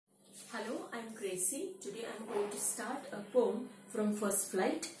Gracie. Today I am going to start a poem from First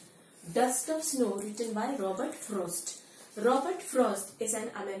Flight, Dust of Snow, written by Robert Frost. Robert Frost is an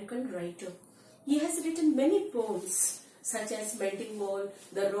American writer. He has written many poems such as Mending Wall,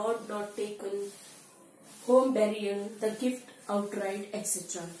 The Road Not Taken, Home Burial, The Gift Outright,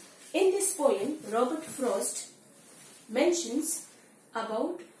 etc. In this poem, Robert Frost mentions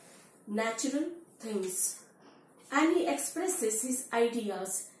about natural things and he expresses his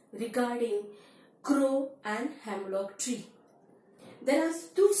ideas regarding crow and hemlock tree. There are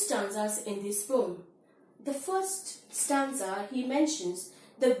two stanzas in this poem. The first stanza, he mentions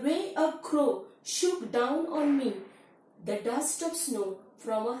the way a crow shook down on me the dust of snow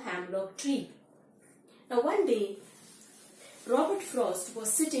from a hemlock tree. Now one day, Robert Frost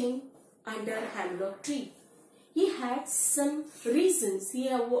was sitting under a hemlock tree. He had some reasons. He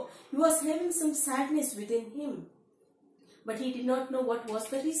was having some sadness within him, but he did not know what was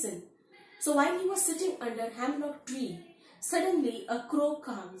the reason. So while he was sitting under a hemlock tree, suddenly a crow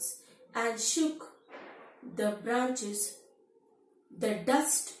comes and shook the branches. The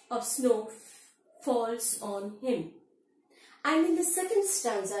dust of snow falls on him. And in the second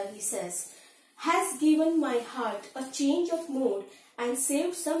stanza he says, has given my heart a change of mood and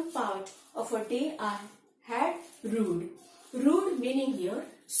saved some part of a day I had rued. Rued meaning here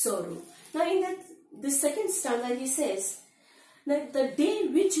sorrow. Now in the second stanza he says that the day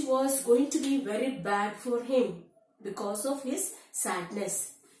which was going to be very bad for him because of his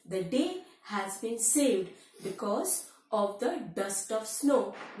sadness, the day has been saved because of the dust of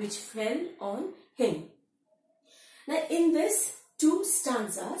snow which fell on him. Now in these two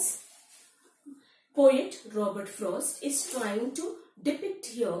stanzas, poet Robert Frost is trying to depict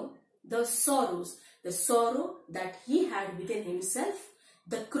here the sorrows, the sorrow that he had within himself,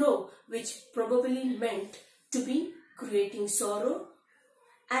 the crow which probably meant to be creating sorrow,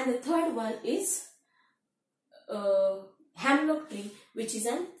 and the third one is hemlock tree, which is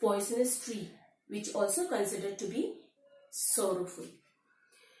a poisonous tree, which also considered to be sorrowful.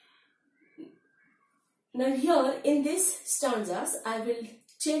 Now here in these stanzas, I will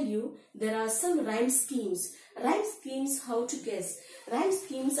tell you there are some rhyme schemes. Rhyme schemes, how to guess. Rhyme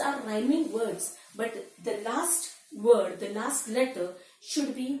schemes are rhyming words, but the last word, the last letter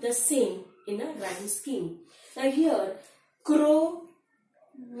should be the same in a rhyme scheme. Now here, crow,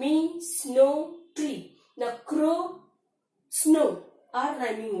 me, snow, tree. Now crow, snow are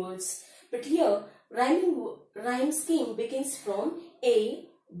rhyming words, but here rhyme scheme begins from A,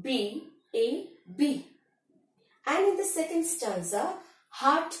 B, A, B. And in the second stanza,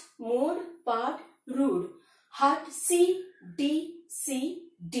 heart, mood, part, rude. Heart, C, D, C,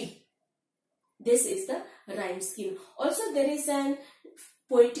 D. This is the rhyme scheme. Also there is an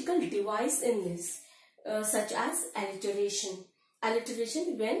poetical device in this, such as alliteration.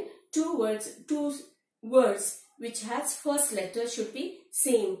 Alliteration when two words which has first letter should be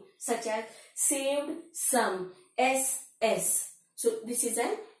same, such as saved, some, S, S. So this is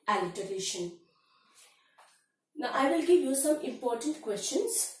an alliteration. Now I will give you some important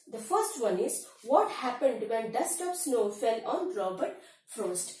questions. The first one is, what happened when dust of snow fell on Robert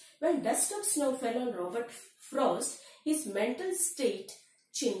Frost? When dust of snow fell on Robert Frost, his mental state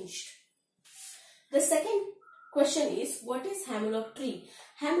changed. The second question is, what is hemlock tree?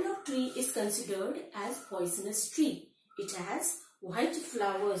 Hemlock tree is considered as poisonous tree. It has white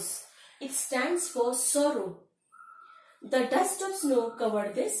flowers. It stands for sorrow. The dust of snow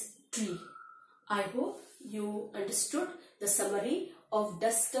covered this tree. I hope you understood the summary of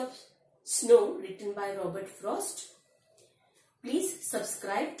Dust of Snow written by Robert Frost. Please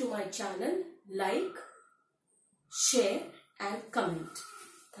subscribe to my channel, like, share and comment.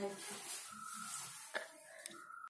 Thank you.